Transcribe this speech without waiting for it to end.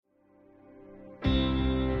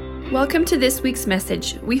Welcome to this week's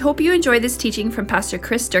message. We hope you enjoy this teaching from Pastor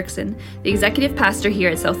Chris Dirksen, the executive pastor here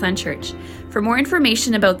at Southland Church. For more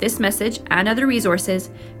information about this message and other resources,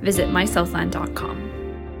 visit mysouthland.com.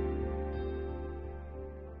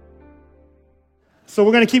 So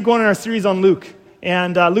we're going to keep going in our series on Luke.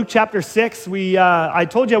 And Luke chapter 6, I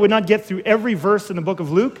told you I would not get through every verse in the book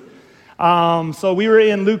of Luke. So we were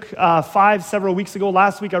in Luke 5 several weeks ago.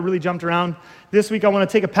 Last week I really jumped around. This week I want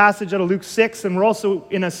to take a passage out of Luke 6, and we're also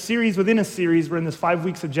in a series within a series. We're in this 5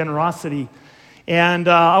 weeks of generosity. And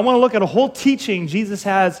I want to look at a whole teaching Jesus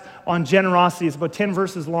has on generosity. It's about 10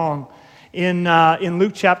 verses long in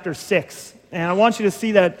Luke chapter 6. And I want you to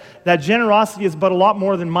see that generosity is about a lot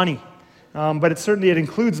more than money. But it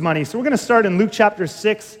includes money. So we're going to start in Luke chapter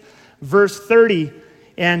 6, verse 30.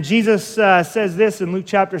 And Jesus says this in Luke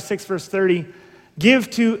chapter 6, verse 30, "Give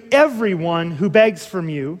to everyone who begs from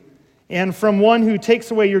you, and from one who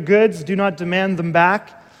takes away your goods, do not demand them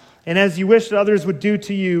back. And as you wish that others would do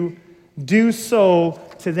to you, do so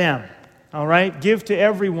to them." All right? Give to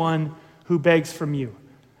everyone who begs from you.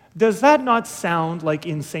 Does that not sound like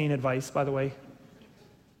insane advice, by the way?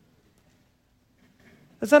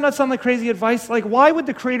 Does that not sound like crazy advice? Like, why would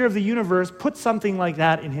the creator of the universe put something like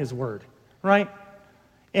that in his word, right?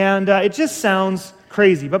 And it just sounds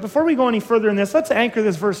crazy. But before we go any further in this, let's anchor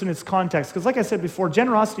this verse in its context. Because like I said before,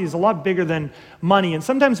 generosity is a lot bigger than money. And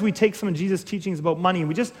sometimes we take some of Jesus' teachings about money and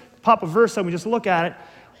we just pop a verse and we just look at it.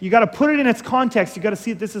 You got to put it in its context. You got to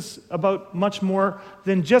see that this is about much more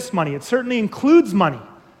than just money. It certainly includes money.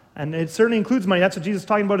 And it certainly includes money. That's what Jesus is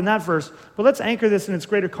talking about in that verse. But let's anchor this in its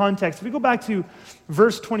greater context. If we go back to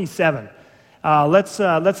verse 27,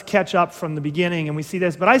 let's catch up from the beginning. And we see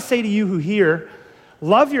this. "But I say to you who hear,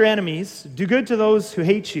 love your enemies, do good to those who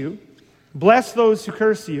hate you, bless those who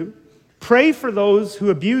curse you, pray for those who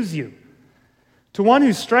abuse you. To one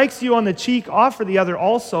who strikes you on the cheek, offer the other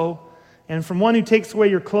also. And from one who takes away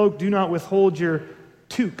your cloak, do not withhold your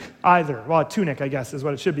toque either." Well, tunic, I guess, is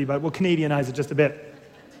what it should be, but we'll Canadianize it just a bit.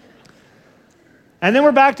 And then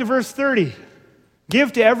we're back to verse 30.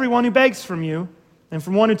 "Give to everyone who begs from you, and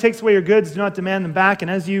from one who takes away your goods, do not demand them back. And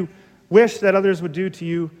as you wish that others would do to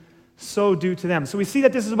you, so do to them." So we see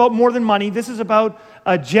that this is about more than money. This is about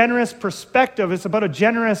a generous perspective. It's about a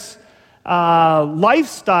generous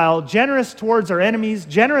lifestyle, generous towards our enemies,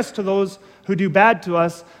 generous to those who do bad to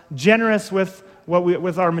us, generous with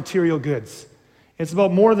our material goods. It's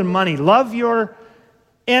about more than money. Love your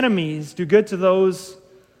enemies, do good to those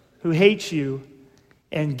who hate you,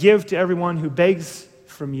 and give to everyone who begs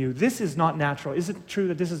from you. This is not natural. Is it true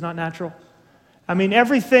that this is not natural? I mean,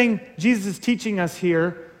 everything Jesus is teaching us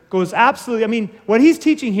here goes absolutely, what he's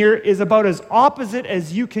teaching here is about as opposite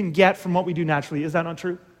as you can get from what we do naturally. Is that not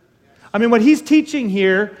true? What he's teaching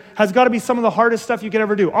here has got to be some of the hardest stuff you could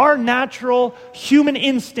ever do. Our natural human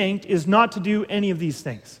instinct is not to do any of these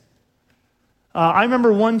things. I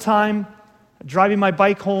remember one time driving my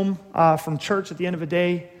bike home from church at the end of a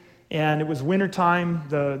day, and it was wintertime.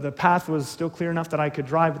 The path was still clear enough that I could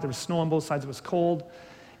drive, but there was snow on both sides. It was cold.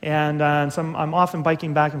 And so I'm often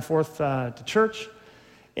biking back and forth to church.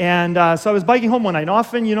 And so I was biking home one night. And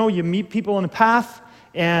often, you meet people on the path.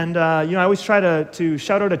 And, I always try to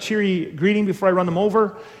shout out a cheery greeting before I run them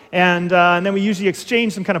over. And then we usually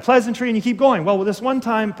exchange some kind of pleasantry, and you keep going. Well, this one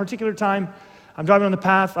particular time, I'm driving on the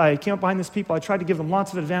path. I came up behind these people. I tried to give them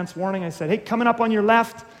lots of advance warning. I said, "Hey, coming up on your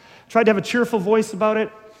left." Tried to have a cheerful voice about it.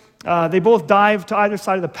 They both dived to either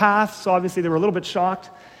side of the path, so obviously they were a little bit shocked.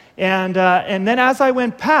 And then as I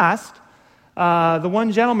went past, the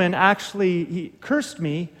one gentleman he cursed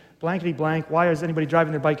me, blankety blank, "Why is anybody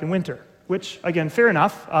driving their bike in winter?" Which, again, fair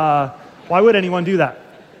enough. Why would anyone do that?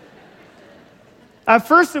 At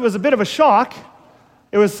first, it was a bit of a shock.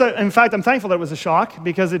 In fact, I'm thankful that it was a shock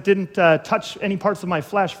because it didn't touch any parts of my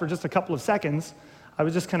flesh for just a couple of seconds. I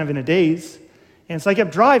was just kind of in a daze. And so I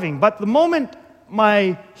kept driving. But the moment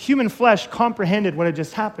my human flesh comprehended what had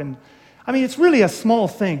just happened, it's really a small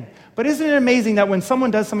thing. But isn't it amazing that when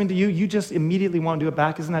someone does something to you, you just immediately want to do it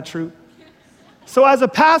back? Isn't that true? So as a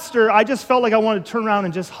pastor, I just felt like I wanted to turn around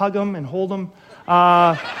and just hug them and hold them.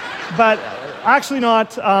 But actually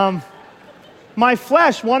not. My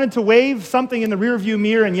flesh wanted to wave something in the rearview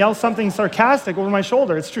mirror and yell something sarcastic over my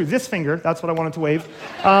shoulder. It's true. This finger, that's what I wanted to wave.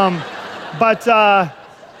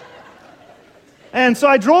 And so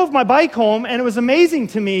I drove my bike home, and it was amazing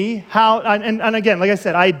to me how, and again, like I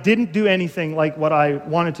said, I didn't do anything like what I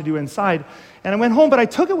wanted to do inside. And I went home, but I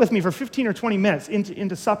took it with me for 15 or 20 minutes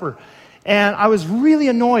into supper. And I was really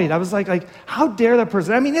annoyed. I was like, how dare that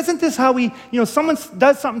person? Isn't this how we, someone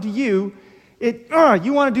does something to you,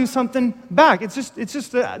 you want to do something back. It's just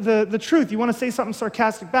the truth. You want to say something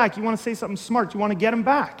sarcastic back. You want to say something smart. You want to get them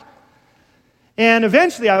back. And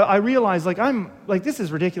eventually I realized, this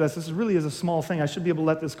is ridiculous. This really is a small thing. I should be able to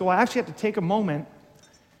let this go. I actually had to take a moment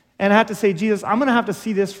and I had to say, Jesus, I'm going to have to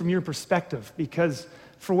see this from your perspective because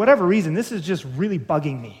for whatever reason, this is just really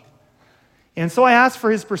bugging me. And so I asked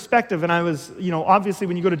for his perspective, and I was, obviously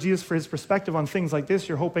when you go to Jesus for his perspective on things like this,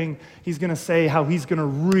 you're hoping he's going to say how he's going to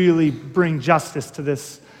really bring justice to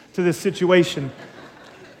this situation.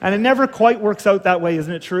 And it never quite works out that way,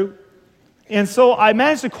 isn't it true? And so I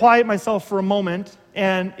managed to quiet myself for a moment,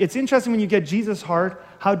 and it's interesting when you get Jesus' heart,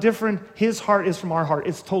 how different his heart is from our heart.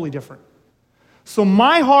 It's totally different. So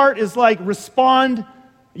my heart is like respond,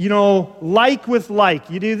 like with like.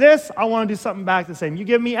 You do this, I want to do something back the same. You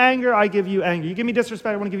give me anger, I give you anger. You give me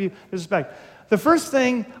disrespect, I want to give you disrespect. The first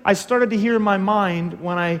thing I started to hear in my mind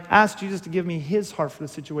when I asked Jesus to give me his heart for the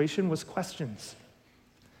situation was questions.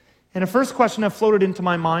 And the first question that floated into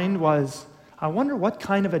my mind was, I wonder what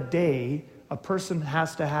kind of a day a person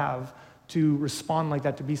has to have to respond like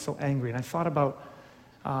that, to be so angry. And I thought about,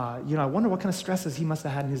 I wonder what kind of stresses he must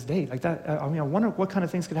have had in his day. Like that, I wonder what kind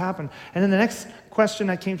of things could happen. And then the next question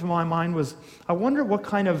that came to my mind was, I wonder what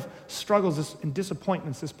kind of struggles and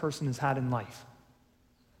disappointments this person has had in life.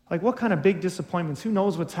 Like what kind of big disappointments? Who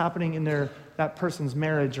knows what's happening in that person's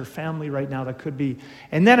marriage or family right now that could be.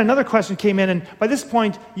 And then another question came in, and by this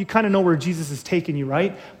point, you kind of know where Jesus is taking you,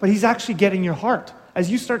 right? But he's actually getting your heart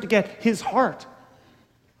as you start to get his heart.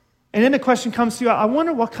 And then the question comes to you, I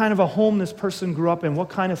wonder what kind of a home this person grew up in, what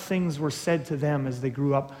kind of things were said to them as they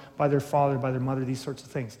grew up by their father, by their mother, these sorts of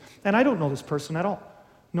things. And I don't know this person at all.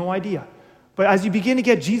 No idea. But as you begin to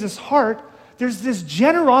get Jesus' heart, there's this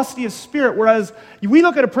generosity of spirit, whereas we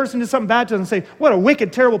look at a person who did something bad to us and say, what a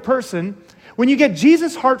wicked, terrible person. When you get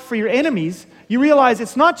Jesus' heart for your enemies, you realize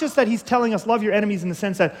it's not just that he's telling us love your enemies in the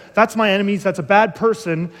sense that that's my enemies, that's a bad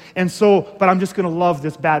person, but I'm just going to love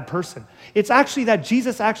this bad person. It's actually that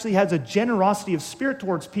Jesus actually has a generosity of spirit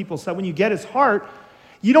towards people, so that when you get his heart,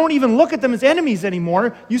 you don't even look at them as enemies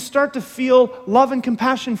anymore. You start to feel love and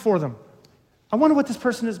compassion for them. I wonder what this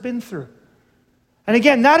person has been through. And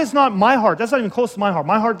again, that is not my heart. That's not even close to my heart.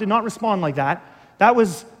 My heart did not respond like that. That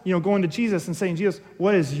was, going to Jesus and saying, Jesus,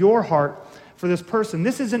 what is your heart for this person?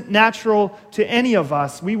 This isn't natural to any of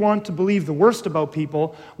us. We want to believe the worst about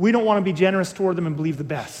people. We don't want to be generous toward them and believe the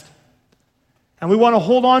best. And we want to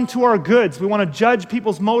hold on to our goods. We want to judge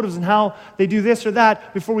people's motives and how they do this or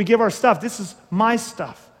that before we give our stuff. This is my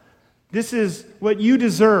stuff. This is what you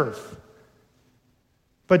deserve.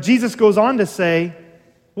 But Jesus goes on to say,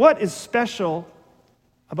 what is special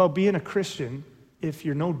about being a Christian if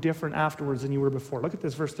you're no different afterwards than you were before? Look at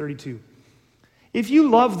this, verse 32. If you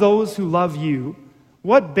love those who love you,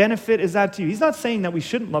 what benefit is that to you? He's not saying that we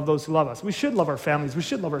shouldn't love those who love us. We should love our families. We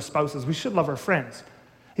should love our spouses. We should love our friends.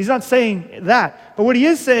 He's not saying that. But what he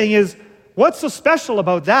is saying is, what's so special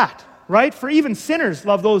about that, right? For even sinners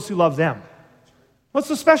love those who love them. What's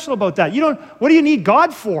so special about that? What do you need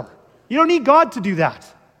God for? You don't need God to do that.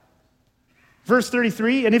 Verse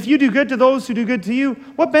 33, and if you do good to those who do good to you,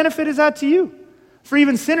 what benefit is that to you? For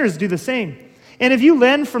even sinners do the same. And if you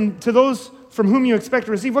lend to those from whom you expect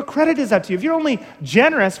to receive, what credit is that to you? If you're only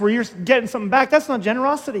generous where you're getting something back, that's not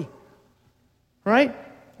generosity, right?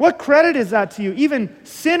 What credit is that to you? Even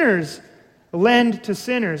sinners lend to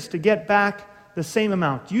sinners to get back the same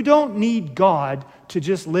amount. You don't need God to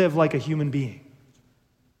just live like a human being.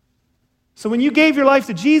 So when you gave your life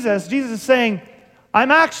to Jesus, Jesus is saying,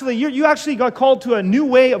 you actually got called to a new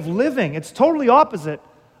way of living. It's totally opposite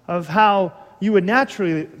of how you would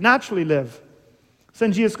naturally live. So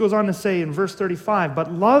then Jesus goes on to say in verse 35,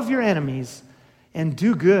 but love your enemies and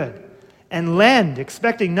do good and lend,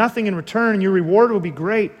 expecting nothing in return, and your reward will be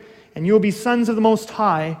great, and you will be sons of the Most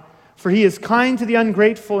High, for he is kind to the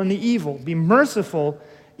ungrateful and the evil. Be merciful,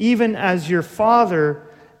 even as your Father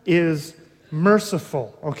is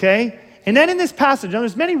merciful. Okay? And then in this passage, now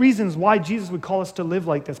there's many reasons why Jesus would call us to live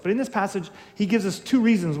like this, but in this passage, he gives us two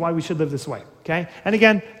reasons why we should live this way, okay? And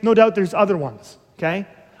again, no doubt there's other ones, okay?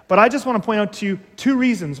 But I just want to point out to you two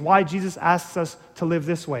reasons why Jesus asks us to live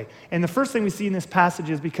this way. And the first thing we see in this passage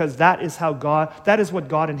is because that is what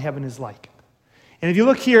God in heaven is like. And if you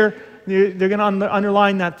look here, they're going to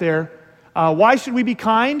underline that there. Why should we be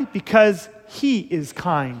kind? Because he is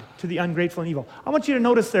kind to the ungrateful and evil. I want you to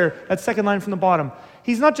notice there, that second line from the bottom.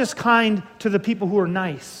 He's not just kind to the people who are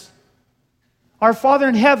nice. Our Father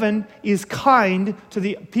in heaven is kind to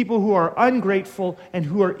the people who are ungrateful and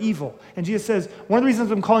who are evil. And Jesus says, one of the reasons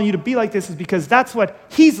I'm calling you to be like this is because that's what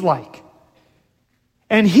he's like.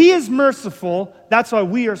 And he is merciful. That's why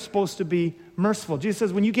we are supposed to be merciful. Jesus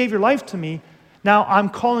says, when you gave your life to me, now I'm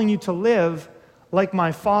calling you to live like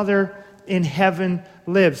my Father in heaven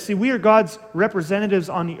lives. See, we are God's representatives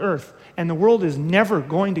on the earth, and the world is never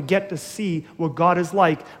going to get to see what God is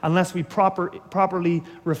like unless we properly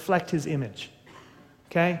reflect his image.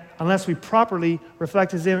 Okay? Unless we properly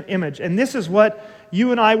reflect his image. And this is what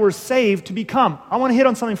you and I were saved to become. I want to hit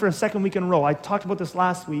on something for a second week in a row. I talked about this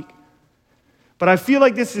last week. But I feel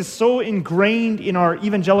like this is so ingrained in our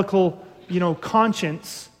evangelical,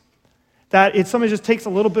 conscience that it sometimes just takes a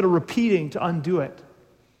little bit of repeating to undo it.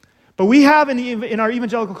 But we have in our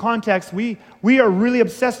evangelical context, we are really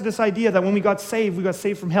obsessed with this idea that when we got saved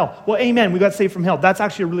from hell. Well, amen, we got saved from hell. That's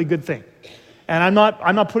actually a really good thing. And I'm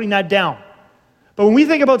not putting that down. But when we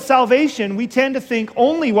think about salvation, we tend to think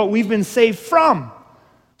only what we've been saved from.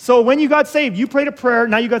 So when you got saved, you prayed a prayer,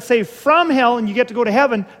 now you got saved from hell and you get to go to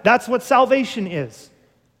heaven. That's what salvation is.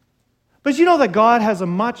 But you know that God has a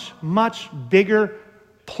much, much bigger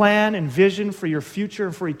plan and vision for your future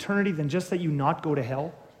and for eternity than just that you not go to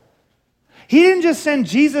hell? He didn't just send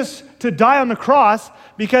Jesus to die on the cross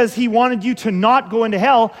because he wanted you to not go into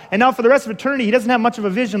hell, and now for the rest of eternity, he doesn't have much of a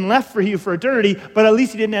vision left for you for eternity, but at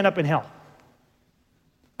least he didn't end up in hell.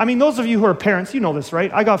 I mean, those of you who are parents, you know this,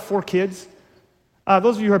 right? I got 4 kids.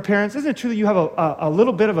 Those of you who are parents, isn't it true that you have a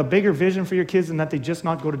little bit of a bigger vision for your kids than that they just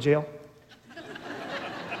not go to jail?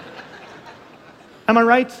 Am I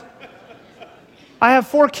right? I have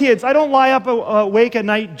 4 kids. I don't lie up awake at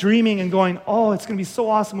night dreaming and going, oh, it's going to be so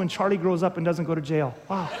awesome when Charlie grows up and doesn't go to jail.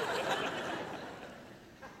 Wow.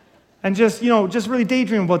 And just really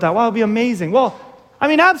daydream about that. Wow, it'll be amazing. Well, I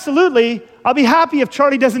mean, absolutely. I'll be happy if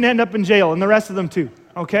Charlie doesn't end up in jail and the rest of them too,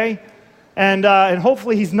 okay? And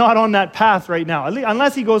hopefully he's not on that path right now,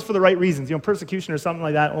 unless he goes for the right reasons, persecution or something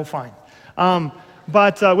like that. Oh, fine.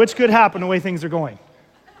 But which could happen the way things are going.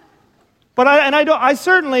 But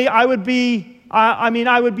I would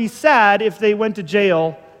be sad if they went to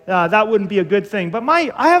jail. That wouldn't be a good thing. But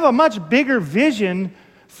I have a much bigger vision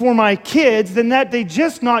for my kids than that they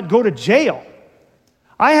just not go to jail.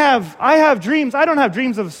 I have dreams. I don't have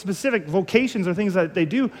dreams of specific vocations or things that they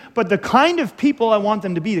do, but the kind of people I want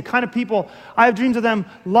them to be, the kind of people, I have dreams of them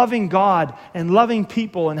loving God and loving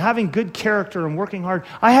people and having good character and working hard.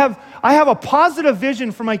 I have a positive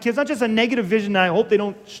vision for my kids, not just a negative vision that I hope they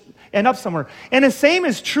don't end up somewhere. And the same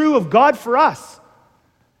is true of God for us.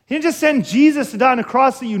 He didn't just send Jesus to die on the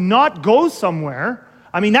cross so you not go somewhere.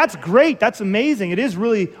 I mean, that's great. That's amazing. It is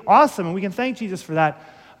really awesome, and we can thank Jesus for that.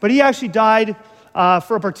 But he actually died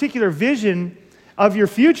for a particular vision of your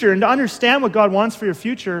future. And to understand what God wants for your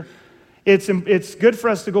future, it's good for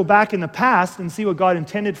us to go back in the past and see what God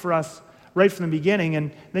intended for us right from the beginning.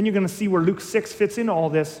 And then you're going to see where Luke 6 fits into all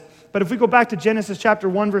this. But if we go back to Genesis chapter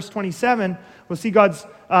 1, verse 27, we'll see God's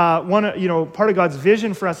part of God's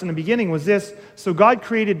vision for us in the beginning was this. So God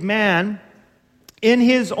created man in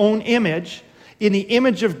his own image. In the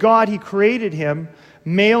image of God, he created him.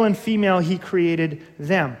 Male and female, he created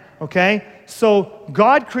them. Okay? So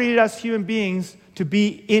God created us human beings to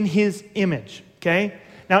be in his image. Okay?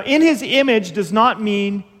 Now, in his image does not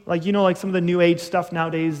mean like some of the new age stuff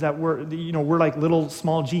nowadays that we're like little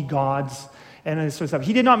small g gods and this sort of stuff.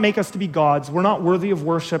 He did not make us to be gods. We're not worthy of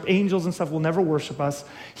worship. Angels and stuff will never worship us.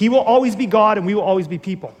 He will always be God and we will always be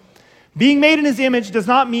people. Being made in his image does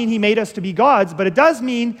not mean he made us to be gods, but it does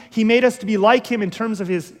mean he made us to be like him in terms of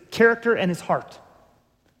his character and his heart.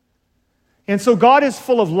 And so God is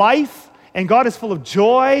full of life, and God is full of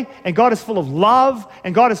joy, and God is full of love,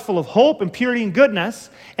 and God is full of hope and purity and goodness,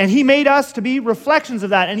 and he made us to be reflections of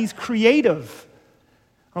that, and he's creative.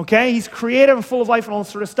 Okay? He's creative and full of life and all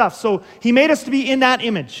sort of stuff. So he made us to be in that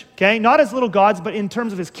image. Okay? Not as little gods, but in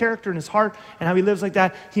terms of his character and his heart and how he lives like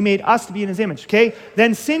that, he made us to be in his image. Okay?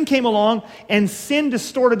 Then sin came along, and sin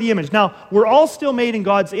distorted the image. Now, we're all still made in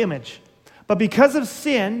God's image, but because of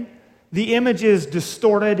sin, the image is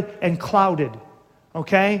distorted and clouded,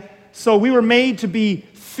 okay? So we were made to be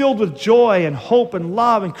filled with joy and hope and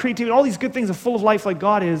love and creativity, all these good things are full of life like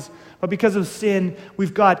God is, but because of sin,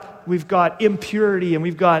 we've got impurity and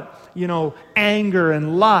we've got, anger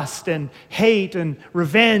and lust and hate and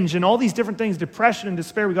revenge and all these different things, depression and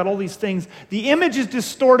despair, we've got all these things. The image is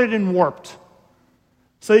distorted and warped.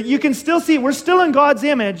 So you can still see, we're still in God's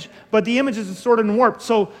image, but the image is distorted and warped.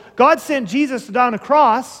 So God sent Jesus to die on a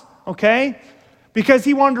cross, okay? Because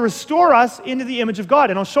he wanted to restore us into the image of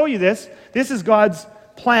God. And I'll show you this. This is God's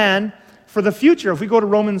plan for the future. If we go to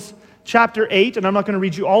Romans chapter 8, and I'm not going to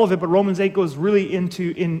read you all of it, but Romans 8 goes really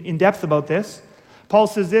in depth about this. Paul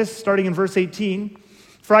says this, starting in verse 18,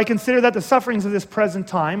 "For I consider that the sufferings of this present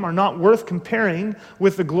time are not worth comparing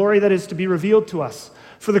with the glory that is to be revealed to us.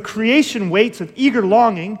 For the creation waits with eager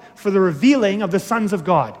longing for the revealing of the sons of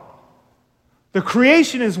God." The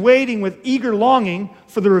creation is waiting with eager longing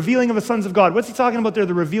for the revealing of the sons of God. What's he talking about there,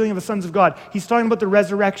 the revealing of the sons of God? He's talking about the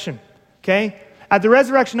resurrection, okay? At the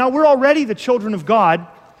resurrection, now we're already the children of God,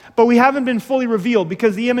 but we haven't been fully revealed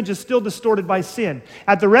because the image is still distorted by sin.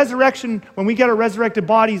 At the resurrection, when we get our resurrected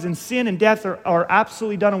bodies and sin and death are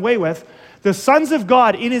absolutely done away with, the sons of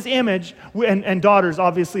God in his image, and daughters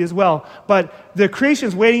obviously as well, but the creation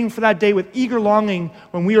is waiting for that day with eager longing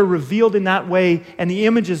when we are revealed in that way and the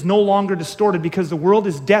image is no longer distorted because the world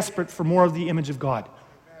is desperate for more of the image of God.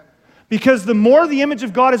 Because the more the image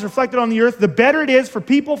of God is reflected on the earth, the better it is for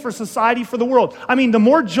people, for society, for the world. I mean, the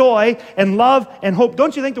more joy and love and hope.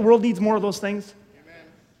 Don't you think the world needs more of those things? Amen.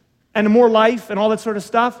 And more life and all that sort of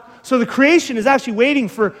stuff? So the creation is actually waiting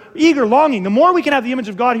for eager longing. The more we can have the image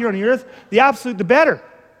of God here on the earth, the better.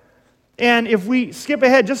 And if we skip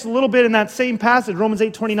ahead just a little bit in that same passage, Romans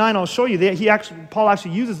 8:29, I'll show you that Paul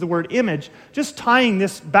actually uses the word image, just tying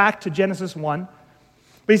this back to Genesis 1.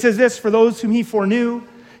 But he says this, for those whom he foreknew,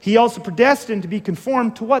 he also predestined to be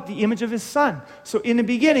conformed to what? The image of his son. So in the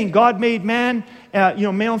beginning, God made man,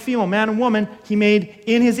 male and female, man and woman, he made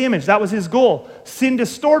in his image. That was his goal. Sin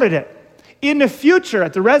distorted it. In the future,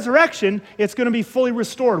 at the resurrection, it's going to be fully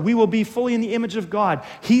restored. We will be fully in the image of God.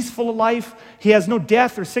 He's full of life. He has no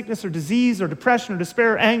death or sickness or disease or depression or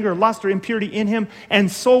despair or anger or lust or impurity in him.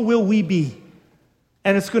 And so will we be.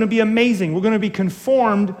 And it's going to be amazing. We're going to be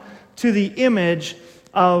conformed to the image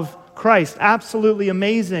of Christ. Absolutely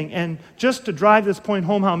amazing. And just to drive this point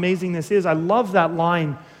home how amazing this is, I love that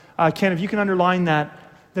line. Ken, if you can underline that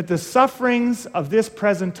the sufferings of this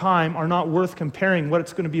present time are not worth comparing what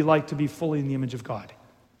it's going to be like to be fully in the image of God.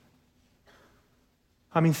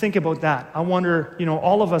 I mean, think about that. I wonder,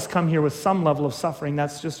 all of us come here with some level of suffering.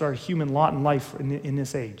 That's just our human lot in life in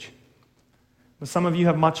this age. But some of you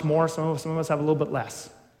have much more. Some of us have a little bit less.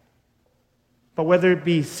 But whether it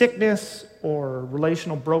be sickness or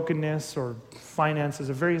relational brokenness or finances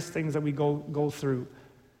or various things that we go through.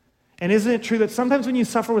 And isn't it true that sometimes when you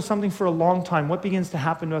suffer with something for a long time, what begins to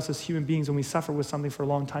happen to us as human beings when we suffer with something for a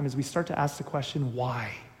long time is we start to ask the question, why?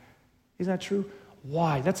 Isn't that true?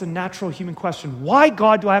 Why? That's a natural human question. Why,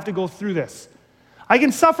 God, do I have to go through this? I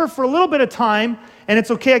can suffer for a little bit of time, and it's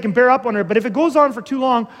okay, I can bear up on it, but if it goes on for too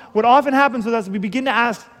long, what often happens with us is we begin to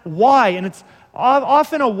ask why, and it's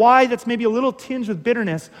often a why that's maybe a little tinged with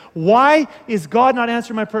bitterness. Why is God not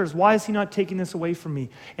answering my prayers? Why is he not taking this away from me?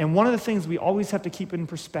 And one of the things we always have to keep in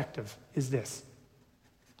perspective is this.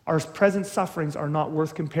 Our present sufferings are not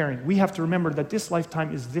worth comparing. We have to remember that this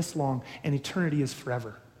lifetime is this long and eternity is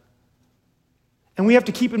forever. And we have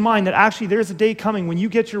to keep in mind that actually there's a day coming when you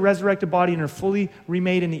get your resurrected body and are fully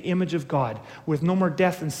remade in the image of God with no more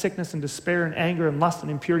death and sickness and despair and anger and lust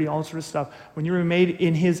and impurity, all sort of stuff. When you're remade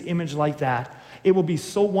in his image like that, it will be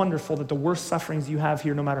so wonderful that the worst sufferings you have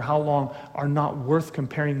here, no matter how long, are not worth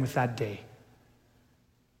comparing with that day.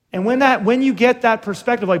 And when you get that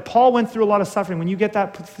perspective, like Paul went through a lot of suffering, when you get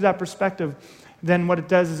that perspective, then what it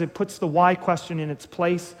does is it puts the why question in its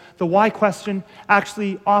place. The why question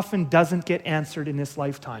actually often doesn't get answered in this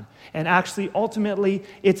lifetime. And actually, ultimately,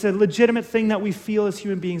 it's a legitimate thing that we feel as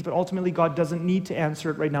human beings, but ultimately God doesn't need to answer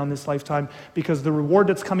it right now in this lifetime because the reward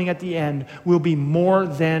that's coming at the end will be more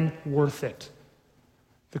than worth it.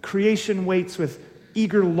 The creation waits with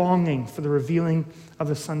eager longing for the revealing of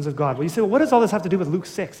the sons of God. Well, you say, well, what does all this have to do with Luke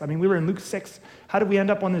 6? I mean, we were in Luke 6. How did we end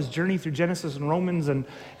up on this journey through Genesis and Romans and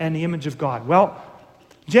the image of God? Well,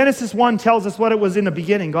 Genesis 1 tells us what it was in the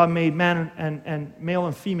beginning. God made man and male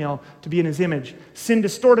and female to be in his image. Sin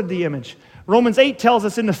distorted the image. Romans 8 tells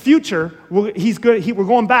us in the future, we're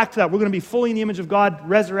going back to that. We're going to be fully in the image of God,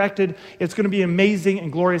 resurrected. It's going to be amazing and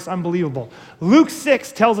glorious, unbelievable. Luke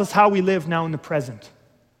 6 tells us how we live now in the present.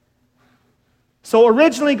 So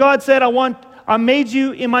originally God said, I made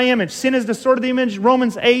you in my image. Sin has distorted the image.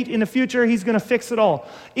 Romans 8, in the future, he's going to fix it all.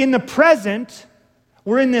 In the present,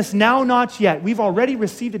 we're in this now, not yet. We've already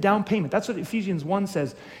received a down payment. That's what Ephesians 1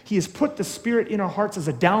 says. He has put the Spirit in our hearts as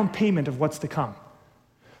a down payment of what's to come.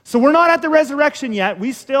 So we're not at the resurrection yet.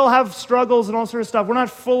 We still have struggles and all sort of stuff. We're not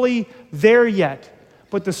fully there yet.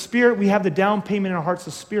 But the Spirit, we have the down payment in our hearts,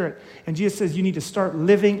 the Spirit. And Jesus says you need to start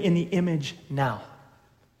living in the image now.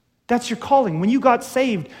 That's your calling. When you got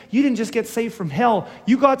saved, you didn't just get saved from hell.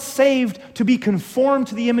 You got saved to be conformed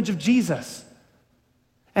to the image of Jesus.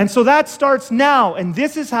 And so that starts now. And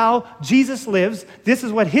this is how Jesus lives. This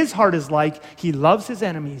is what his heart is like. He loves his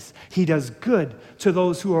enemies. He does good to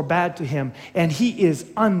those who are bad to him. And he is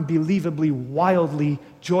unbelievably, wildly,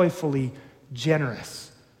 joyfully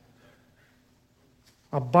generous.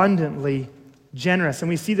 Abundantly generous. And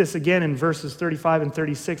we see this again in verses 35 and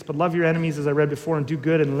 36. But love your enemies, as I read before, and do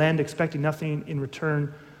good and lend, expecting nothing in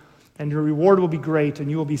return. and your reward will be great, and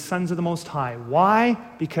you will be sons of the Most High. Why?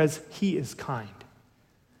 Because he is kind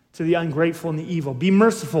to the ungrateful and the evil. Be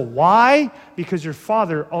merciful. Why? Because your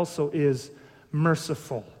Father also is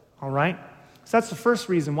merciful. All right? So that's the first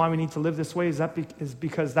reason why we need to live this way, is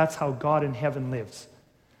because that's how God in heaven lives.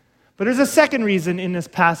 But there's a second reason in this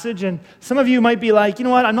passage, and some of you might be like, you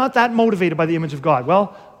know what, I'm not that motivated by the image of God.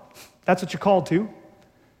 Well, that's what you're called to.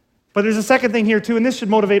 But there's a second thing here too, and this should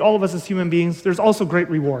motivate all of us as human beings. There's also great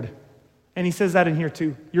reward. And he says that in here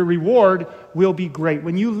too. Your reward will be great.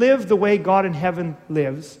 When you live the way God in heaven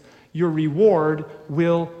lives, your reward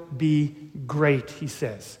will be great, he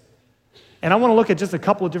says. And I want to look at just a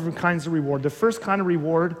couple of different kinds of reward. The first kind of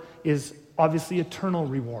reward is obviously eternal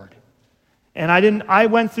reward. And I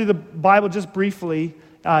went through the Bible just briefly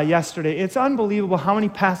yesterday. It's unbelievable how many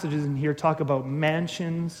passages in here talk about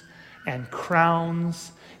mansions and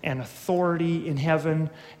crowns and authority in heaven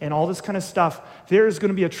and all this kind of stuff. There is going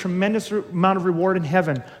to be a tremendous amount of reward in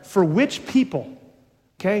heaven. For which people?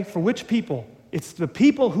 Okay, for which people? It's the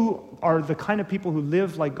people who are the kind of people who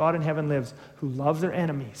live like God in heaven lives, who love their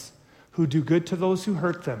enemies, who do good to those who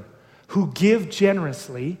hurt them, who give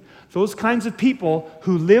generously. Those kinds of people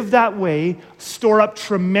who live that way store up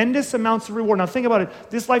tremendous amounts of reward. Now think about it.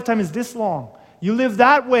 This lifetime is this long. You live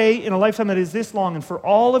that way in a lifetime that is this long, and for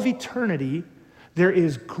all of eternity, there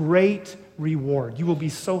is great reward. You will be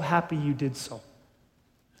so happy you did so.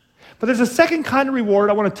 But there's a second kind of reward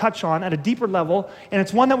I want to touch on at a deeper level, and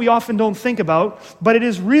it's one that we often don't think about, but it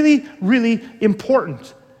is really, really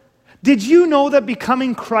important. Did you know that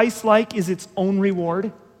becoming Christ-like is its own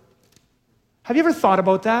reward? Have you ever thought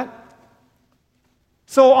about that?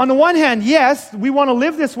 So on the one hand, yes, we want to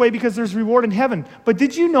live this way because there's reward in heaven. But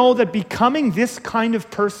did you know that becoming this kind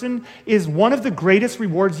of person is one of the greatest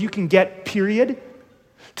rewards you can get, period?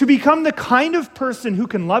 To become the kind of person who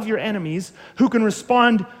can love your enemies, who can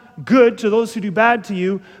respond good to those who do bad to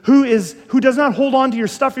you, who does not hold on to your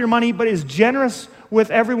stuff or your money, but is generous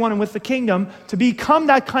with everyone and with the kingdom, to become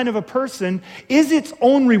that kind of a person is its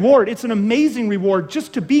own reward. It's an amazing reward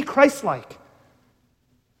just to be Christ-like.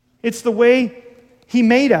 It's the way he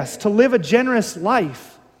made us. To live a generous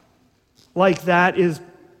life like that is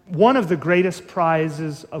one of the greatest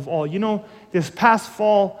prizes of all. You know, this past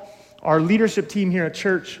fall, our leadership team here at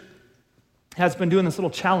church has been doing this little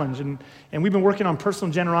challenge, and we've been working on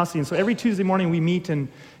personal generosity. And so every Tuesday morning we meet and,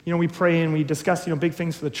 we pray and we discuss, big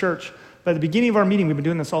things for the church. But at the beginning of our meeting, we've been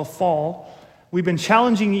doing this all fall, we've been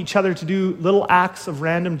challenging each other to do little acts of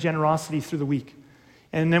random generosity through the week.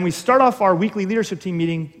 And then we start off our weekly leadership team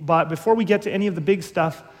meeting, but before we get to any of the big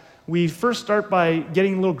stuff, we first start by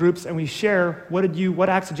getting little groups and we share what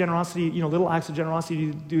acts of generosity, little acts of generosity did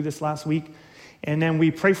you do this last week? And then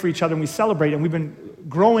we pray for each other and we celebrate, and we've been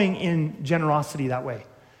growing in generosity that way.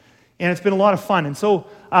 And it's been a lot of fun. And so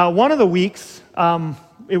one of the weeks,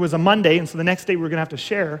 it was a Monday, and so the next day we were going to have to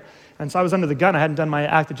share. And so I was under the gun. I hadn't done my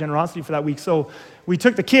act of generosity for that week. So we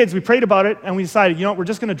took the kids, we prayed about it, and we decided, we're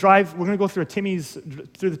just going to drive. We're going to go through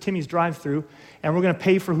the Timmy's drive-through, and we're going to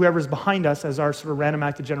pay for whoever's behind us as our sort of random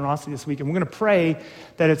act of generosity this week. And we're going to pray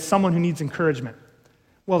that it's someone who needs encouragement.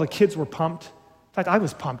 Well, the kids were pumped. In fact, I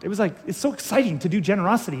was pumped. It was like, it's so exciting to do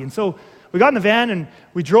generosity. And so we got in the van and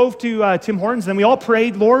we drove to Tim Hortons, and we all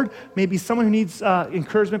prayed, Lord, maybe someone who needs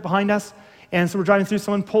encouragement behind us. And so we're driving through,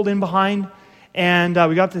 someone pulled in behind, and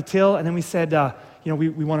we got to the till, and then we said, we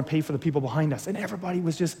want to pay for the people behind us. And everybody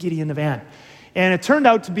was just giddy in the van. And it turned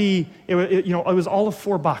out to be, it was all of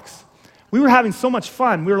 $4. We were having so much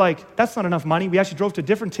fun. We were like, that's not enough money. We actually drove to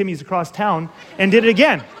different Timmy's across town and did it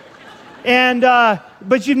again. And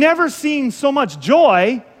but you've never seen so much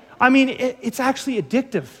joy. I mean, it's actually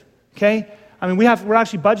addictive, okay? I mean, we're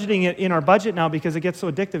actually budgeting it in our budget now because it gets so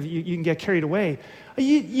addictive, you can get carried away.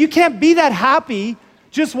 You can't be that happy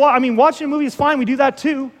just watching a movie is fine. We do that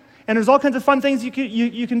too. And there's all kinds of fun things you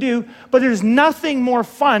can do, but there's nothing more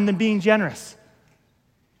fun than being generous.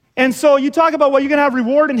 And so you talk about, you're going to have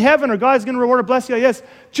reward in heaven, or God's going to reward or bless you. Yes,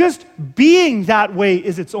 just being that way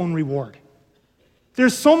is its own reward.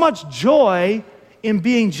 There's so much joy in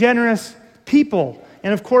being generous people.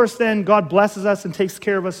 And of course, then God blesses us and takes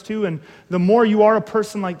care of us too. And the more you are a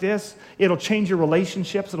person like this, it'll change your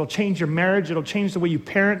relationships, it'll change your marriage, it'll change the way you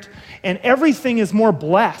parent, and everything is more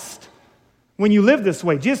blessed when you live this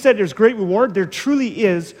way. Jesus said there's great reward. There truly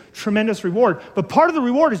is tremendous reward. But part of the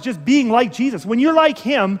reward is just being like Jesus. When you're like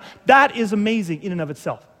him, that is amazing in and of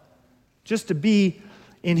itself. Just to be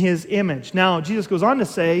in his image. Now, Jesus goes on to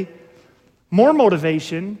say, more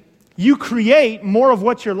motivation, you create more of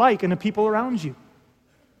what you're like in the people around you.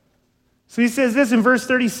 So he says this in verse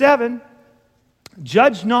 37,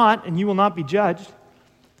 judge not, and you will not be judged.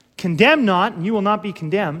 Condemn not, and you will not be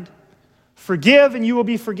condemned. Forgive and you will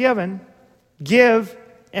be forgiven. Give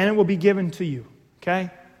and it will be given to you. Okay?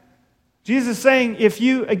 Jesus is saying,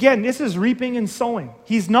 again, this is reaping and sowing.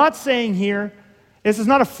 He's not saying here, this is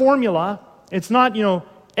not a formula. It's not,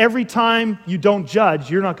 every time you don't judge,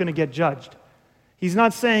 you're not going to get judged. He's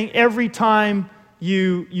not saying every time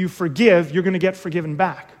you forgive, you're going to get forgiven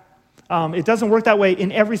back. It doesn't work that way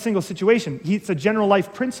in every single situation. It's a general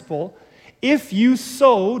life principle. If you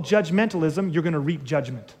sow judgmentalism, you're going to reap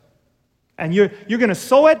judgment. And you're going to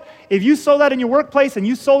sow it. If you sow that in your workplace and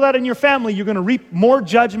you sow that in your family, you're going to reap more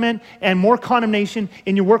judgment and more condemnation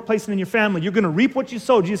in your workplace and in your family. You're going to reap what you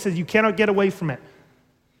sow. Jesus says you cannot get away from it.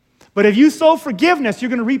 But if you sow forgiveness, you're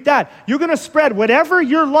going to reap that. You're going to spread whatever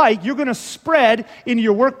you're like, you're going to spread into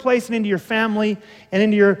your workplace and into your family and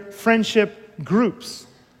into your friendship groups.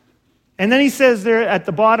 And then he says there at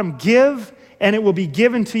the bottom, give and it will be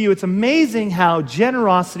given to you. It's amazing how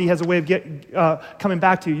generosity has a way of coming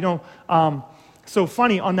back to you. So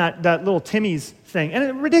funny on that little Timmy's thing. And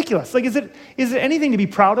it's ridiculous. Like, is it anything to be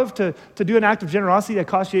proud of to do an act of generosity that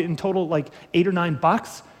cost you in total like $8 or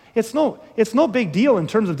 $9? It's no big deal in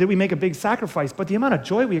terms of did we make a big sacrifice, but the amount of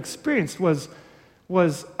joy we experienced was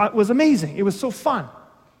amazing. It was so fun.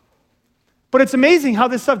 But it's amazing how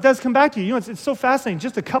this stuff does come back to you. It's so fascinating.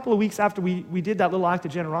 Just a couple of weeks after we did that little act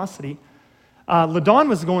of generosity, LaDawn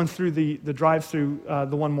was going through the drive-through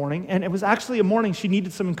the one morning, and it was actually a morning she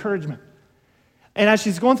needed some encouragement. And as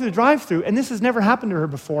she's going through the drive-through, and this has never happened to her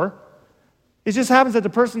before, it just happens that the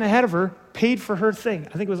person ahead of her paid for her thing.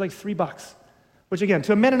 I think it was like $3. Which again,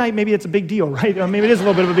 to a Mennonite, maybe it's a big deal, right? Maybe it is a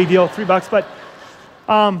little bit of a big deal, $3, but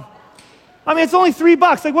it's only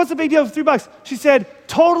 $3. Like, what's the big deal with $3? She said,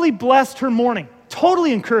 totally blessed her morning,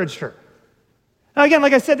 totally encouraged her. Now again,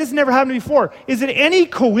 like I said, this has never happened before. Is it any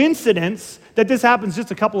coincidence that this happens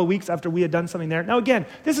just a couple of weeks after we had done something there? Now again,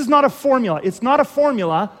 this is not a formula. It's not a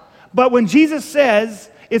formula, but when Jesus says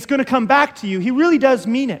it's going to come back to you, he really does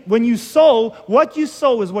mean it. When you sow, what you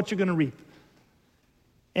sow is what you're going to reap.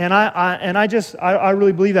 And I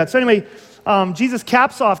really believe that. So anyway, Jesus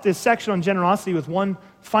caps off this section on generosity with one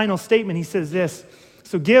final statement. He says this,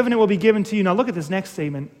 so give and it will be given to you. Now look at this next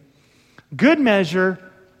statement. Good measure,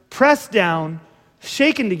 pressed down,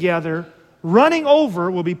 shaken together, running over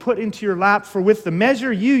will be put into your lap, for with the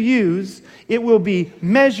measure you use, it will be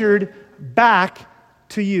measured back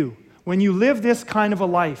to you. When you live this kind of a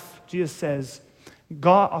life, Jesus says,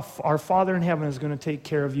 God, our Father in heaven is going to take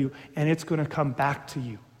care of you, and it's going to come back to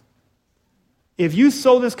you. If you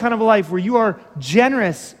sow this kind of a life where you are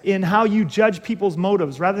generous in how you judge people's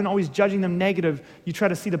motives, rather than always judging them negative, you try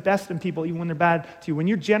to see the best in people even when they're bad to you. When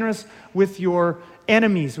you're generous with your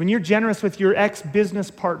enemies, when you're generous with your ex-business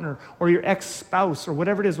partner or your ex-spouse or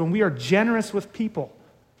whatever it is, when we are generous with people,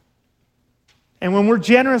 and when we're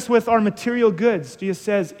generous with our material goods, Jesus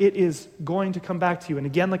says it is going to come back to you. And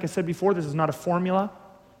again, like I said before, this is not a formula.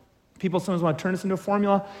 People sometimes want to turn this into a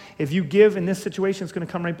formula. If you give in this situation, it's going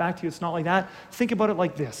to come right back to you. It's not like that. Think about it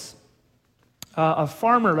like this. A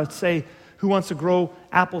farmer, let's say, who wants to grow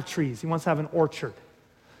apple trees. He wants to have an orchard.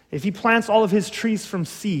 If he plants all of his trees from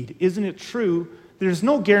seed, isn't it true? There's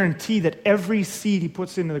no guarantee that every seed he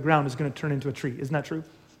puts into the ground is going to turn into a tree. Isn't that true?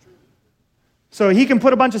 So he can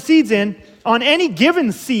put a bunch of seeds in. On any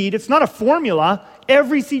given seed, it's not a formula.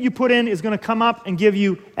 Every seed you put in is going to come up and give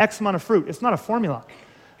you X amount of fruit. It's not a formula.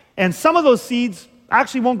 And some of those seeds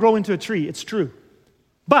actually won't grow into a tree. It's true.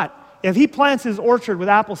 But if he plants his orchard with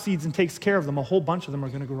apple seeds and takes care of them, a whole bunch of them are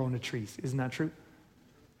going to grow into trees. Isn't that true?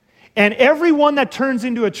 And every one that turns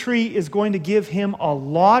into a tree is going to give him a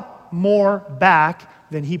lot more back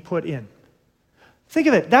than he put in. Think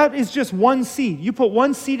of it. That is just one seed. You put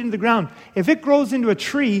one seed into the ground. If it grows into a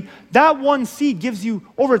tree, that one seed gives you,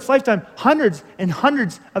 over its lifetime, hundreds and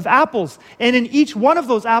hundreds of apples. And in each one of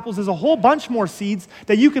those apples is a whole bunch more seeds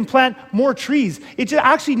that you can plant more trees. It just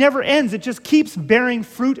actually never ends. It just keeps bearing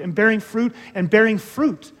fruit and bearing fruit and bearing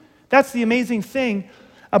fruit. That's the amazing thing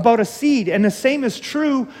about a seed. And the same is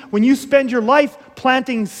true when you spend your life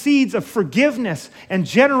planting seeds of forgiveness and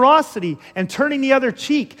generosity and turning the other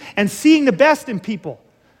cheek and seeing the best in people.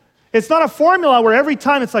 It's not a formula where every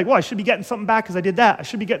time it's like, well, I should be getting something back because I did that. I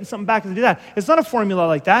should be getting something back because I did that. It's not a formula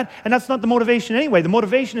like that, and that's not the motivation anyway. The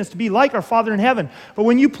motivation is to be like our Father in heaven. But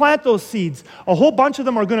when you plant those seeds, a whole bunch of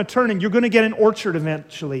them are going to turn and you're going to get an orchard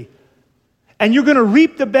eventually. And you're going to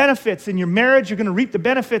reap the benefits in your marriage. You're going to reap the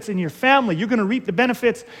benefits in your family. You're going to reap the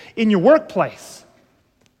benefits in your workplace.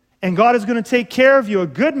 And God is going to take care of you, a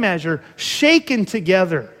good measure, shaken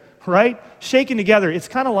together, right? Shaken together. It's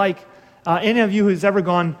kind of like any of you who's ever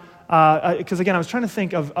gone because again, I was trying to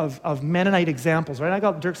think of Mennonite examples, right? I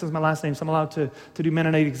got Dirksen as my last name, so I'm allowed to do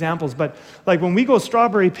Mennonite examples. But like when we go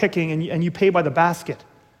strawberry picking and you pay by the basket,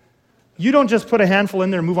 you don't just put a handful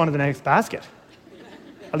in there and move on to the next basket.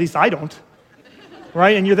 At least I don't,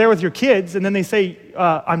 right? And you're there with your kids, and then they say,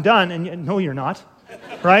 I'm done, and no, you're not,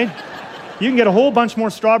 right? You can get a whole bunch more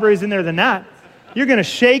strawberries in there than that. You're going to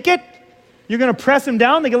shake it. You're going to press them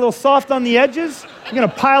down. They get a little soft on the edges. You're going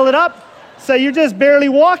to pile it up. So you're just barely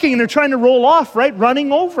walking, and they're trying to roll off, right?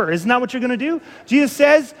 Running over. Isn't that what you're going to do? Jesus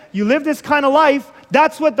says, you live this kind of life,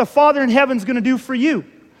 that's what the Father in heaven's going to do for you.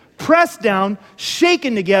 Pressed down,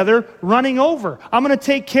 shaken together, running over. I'm going to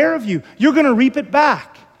take care of you. You're going to reap it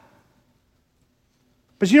back.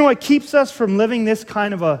 But you know what keeps us from living this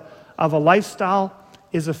kind of a lifestyle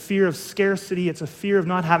is a fear of scarcity. It's a fear of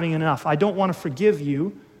not having enough. I don't want to forgive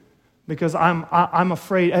you because I'm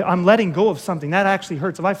afraid. I'm letting go of something. That actually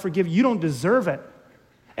hurts. If I forgive you, you don't deserve it.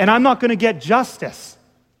 And I'm not going to get justice.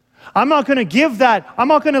 I'm not going to give that. I'm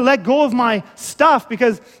not going to let go of my stuff,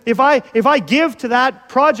 because if I give to that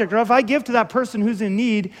project, or if I give to that person who's in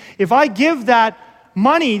need, if I give that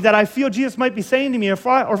money that I feel Jesus might be saying to me, or if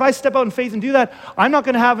I step out in faith and do that, I'm not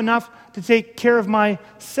going to have enough to take care of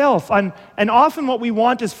myself. And often what we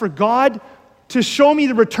want is for God to show me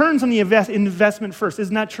the returns on the investment first.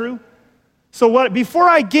 Isn't that true? So before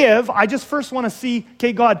I give, I just first want to see,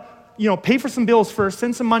 okay, God, pay for some bills first,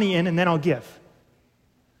 send some money in, and then I'll give.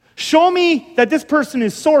 Show me that this person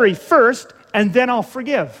is sorry first, and then I'll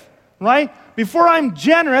forgive, right? Before I'm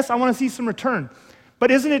generous, I want to see some return.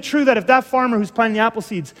 But isn't it true that if that farmer who's planting the apple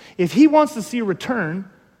seeds, if he wants to see a return,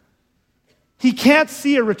 he can't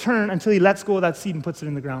see a return until he lets go of that seed and puts it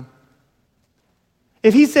in the ground?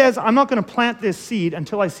 If he says, I'm not going to plant this seed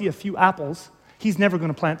until I see a few apples, he's never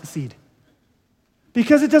going to plant the seed.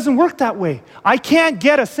 Because it doesn't work that way. I can't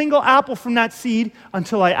get a single apple from that seed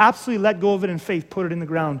until I absolutely let go of it in faith, put it in the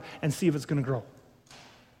ground, and see if it's going to grow.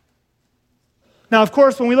 Now, of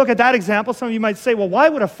course, when we look at that example, some of you might say, well, why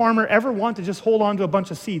would a farmer ever want to just hold on to a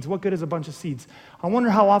bunch of seeds? What good is a bunch of seeds? I wonder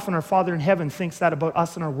how often our Father in heaven thinks that about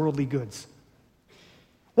us and our worldly goods.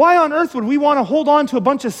 Why on earth would we want to hold on to a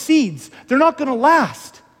bunch of seeds? They're not going to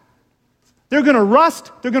last. They're going to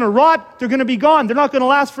rust, they're going to rot, they're going to be gone. They're not going to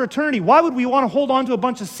last for eternity. Why would we want to hold on to a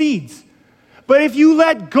bunch of seeds? But if you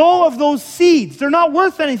let go of those seeds, they're not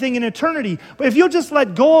worth anything in eternity. But if you'll just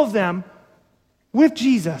let go of them with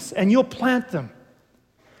Jesus and you'll plant them,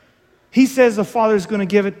 he says the Father is going to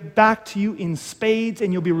give it back to you in spades,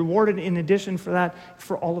 and you'll be rewarded in addition for that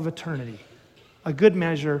for all of eternity. A good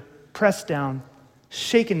measure, pressed down,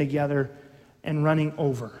 shaken together, and running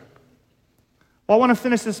over. Well, I want to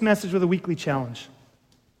finish this message with a weekly challenge.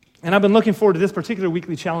 And I've been looking forward to this particular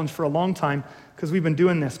weekly challenge for a long time because we've been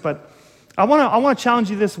doing this. But I want to challenge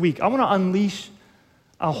you this week. I want to unleash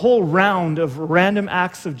a whole round of random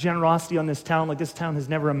acts of generosity on this town like this town has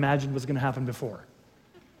never imagined was going to happen before.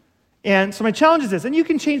 And so my challenge is this, and you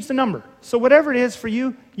can change the number. So whatever it is for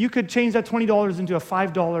you, you could change that $20 into a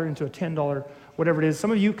 $5, into a $10, whatever it is.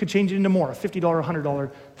 Some of you could change it into more, a $50,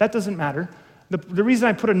 $100. That doesn't matter. The reason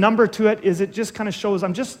I put a number to it is it just kind of shows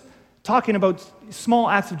I'm just talking about small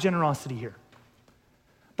acts of generosity here.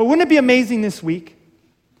 But wouldn't it be amazing this week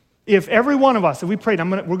if every one of us, if we prayed,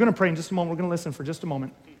 we're going to pray in just a moment, we're going to listen for just a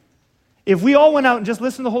moment. If we all went out and just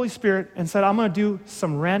listened to the Holy Spirit and said, I'm going to do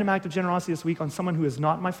some random act of generosity this week on someone who is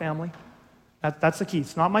not my family. That's the key.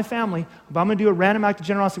 It's not my family, but I'm going to do a random act of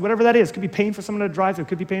generosity, whatever that is. It could be paying for someone to drive through. It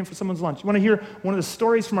could be paying for someone's lunch. You want to hear one of the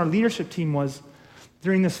stories from our leadership team was,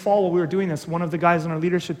 during this fall while we were doing this, one of the guys on our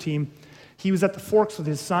leadership team, he was at the Forks with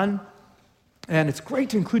his son, and it's great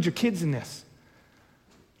to include your kids in this.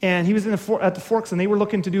 And he was at the Forks, and they were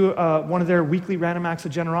looking to do one of their weekly random acts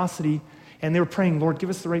of generosity, and they were praying, Lord, give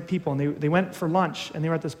us the right people. And they went for lunch, and they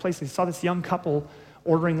were at this place. They saw this young couple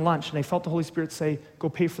ordering lunch, and they felt the Holy Spirit say, go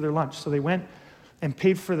pay for their lunch. So they went and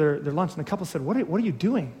paid for their lunch, and the couple said, what are you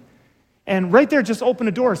doing? And right there, just opened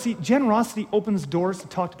a door. See, generosity opens doors to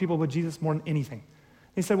talk to people about Jesus more than anything.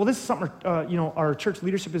 They said, well, this is something our church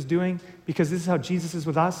leadership is doing because this is how Jesus is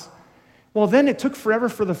with us. Well, then it took forever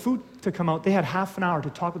for the food to come out. They had half an hour to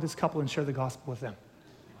talk with this couple and share the gospel with them.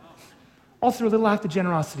 All through a little act of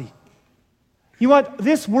generosity. You know what?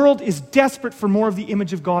 This world is desperate for more of the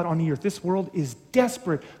image of God on the earth. This world is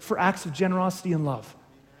desperate for acts of generosity and love.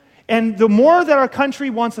 And the more that our country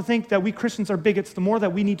wants to think that we Christians are bigots, the more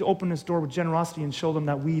that we need to open this door with generosity and show them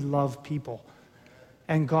that we love people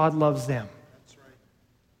and God loves them.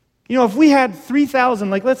 You know, if we had 3,000,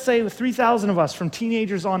 like let's say 3,000 of us from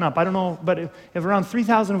teenagers on up, I don't know, but if around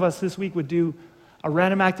 3,000 of us this week would do a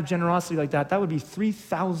random act of generosity like that, that would be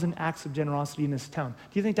 3,000 acts of generosity in this town.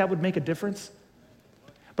 Do you think that would make a difference?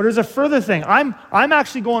 But But there's a further thing. I'm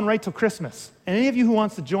actually going right till Christmas. And any of you who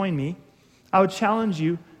wants to join me, I would challenge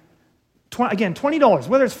you, again, $20,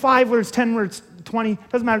 whether it's 5, whether it's 10, whether it's 20,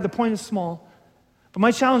 doesn't matter, the point is small. But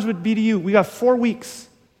my challenge would be to you, we got 4 weeks,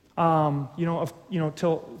 till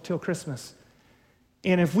Christmas.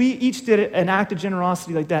 And if we each did an act of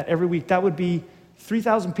generosity like that every week, that would be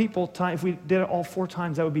 3,000 people. If we did it all 4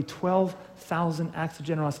 times, that would be 12,000 acts of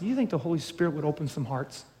generosity. Do you think the Holy Spirit would open some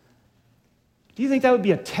hearts? Do you think that would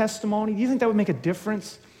be a testimony? Do you think that would make a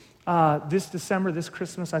difference this December, this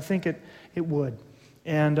Christmas? I think it would.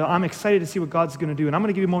 And I'm excited to see what God's going to do. And I'm going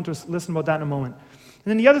to give you a moment to listen about that in a moment. And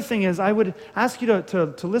then the other thing is, I would ask you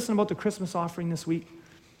to listen about the Christmas offering this week.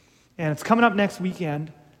 And it's coming up next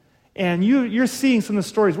weekend. And you're seeing some of the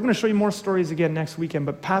stories. We're going to show you more stories again next weekend.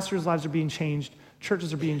 But pastors' lives are being changed.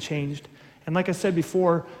 Churches are being changed. And like I said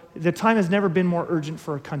before, the time has never been more urgent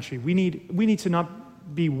for our country. We need to not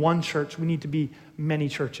be one church. We need to be many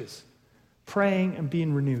churches, praying and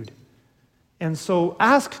being renewed. And so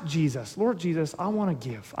ask Jesus, Lord Jesus, I want to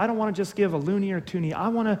give. I don't want to just give a loonie or a toonie. I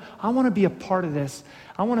want to be a part of this.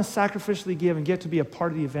 I want to sacrificially give and get to be a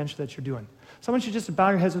part of the adventure that you're doing. So I want you just to bow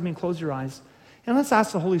your heads with me and close your eyes. And let's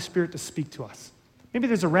ask the Holy Spirit to speak to us. Maybe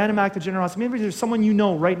there's a random act of generosity. Maybe there's someone you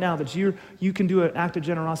know right now that you can do an act of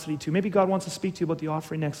generosity to. Maybe God wants to speak to you about the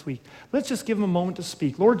offering next week. Let's just give him a moment to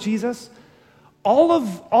speak. Lord Jesus,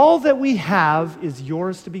 all that we have is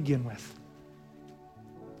yours to begin with.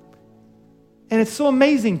 And it's so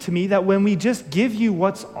amazing to me that when we just give you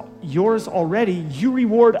what's yours already, you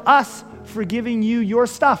reward us for giving you your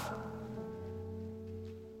stuff.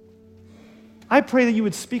 I pray that you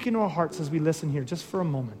would speak into our hearts as we listen here, just for a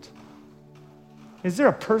moment. Is there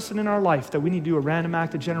a person in our life that we need to do a random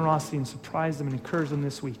act of generosity and surprise them and encourage them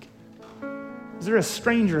this week? Is there a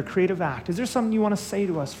stranger, a creative act? Is there something you want to say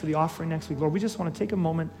to us for the offering next week? Lord, we just want to take a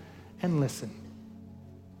moment and listen.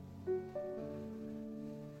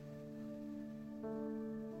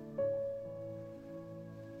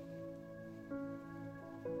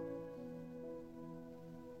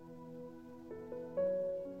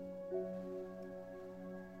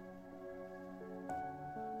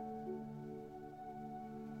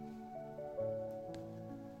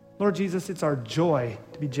 Lord Jesus, it's our joy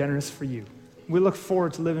to be generous for you. We look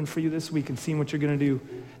forward to living for you this week and seeing what you're going to do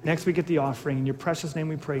next week at the offering. In your precious name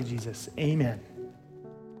we pray, Jesus. Amen.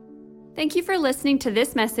 Thank you for listening to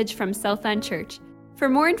this message from Southland Church. For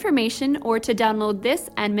more information or to download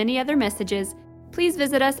this and many other messages, please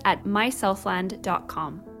visit us at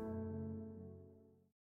mysouthland.com.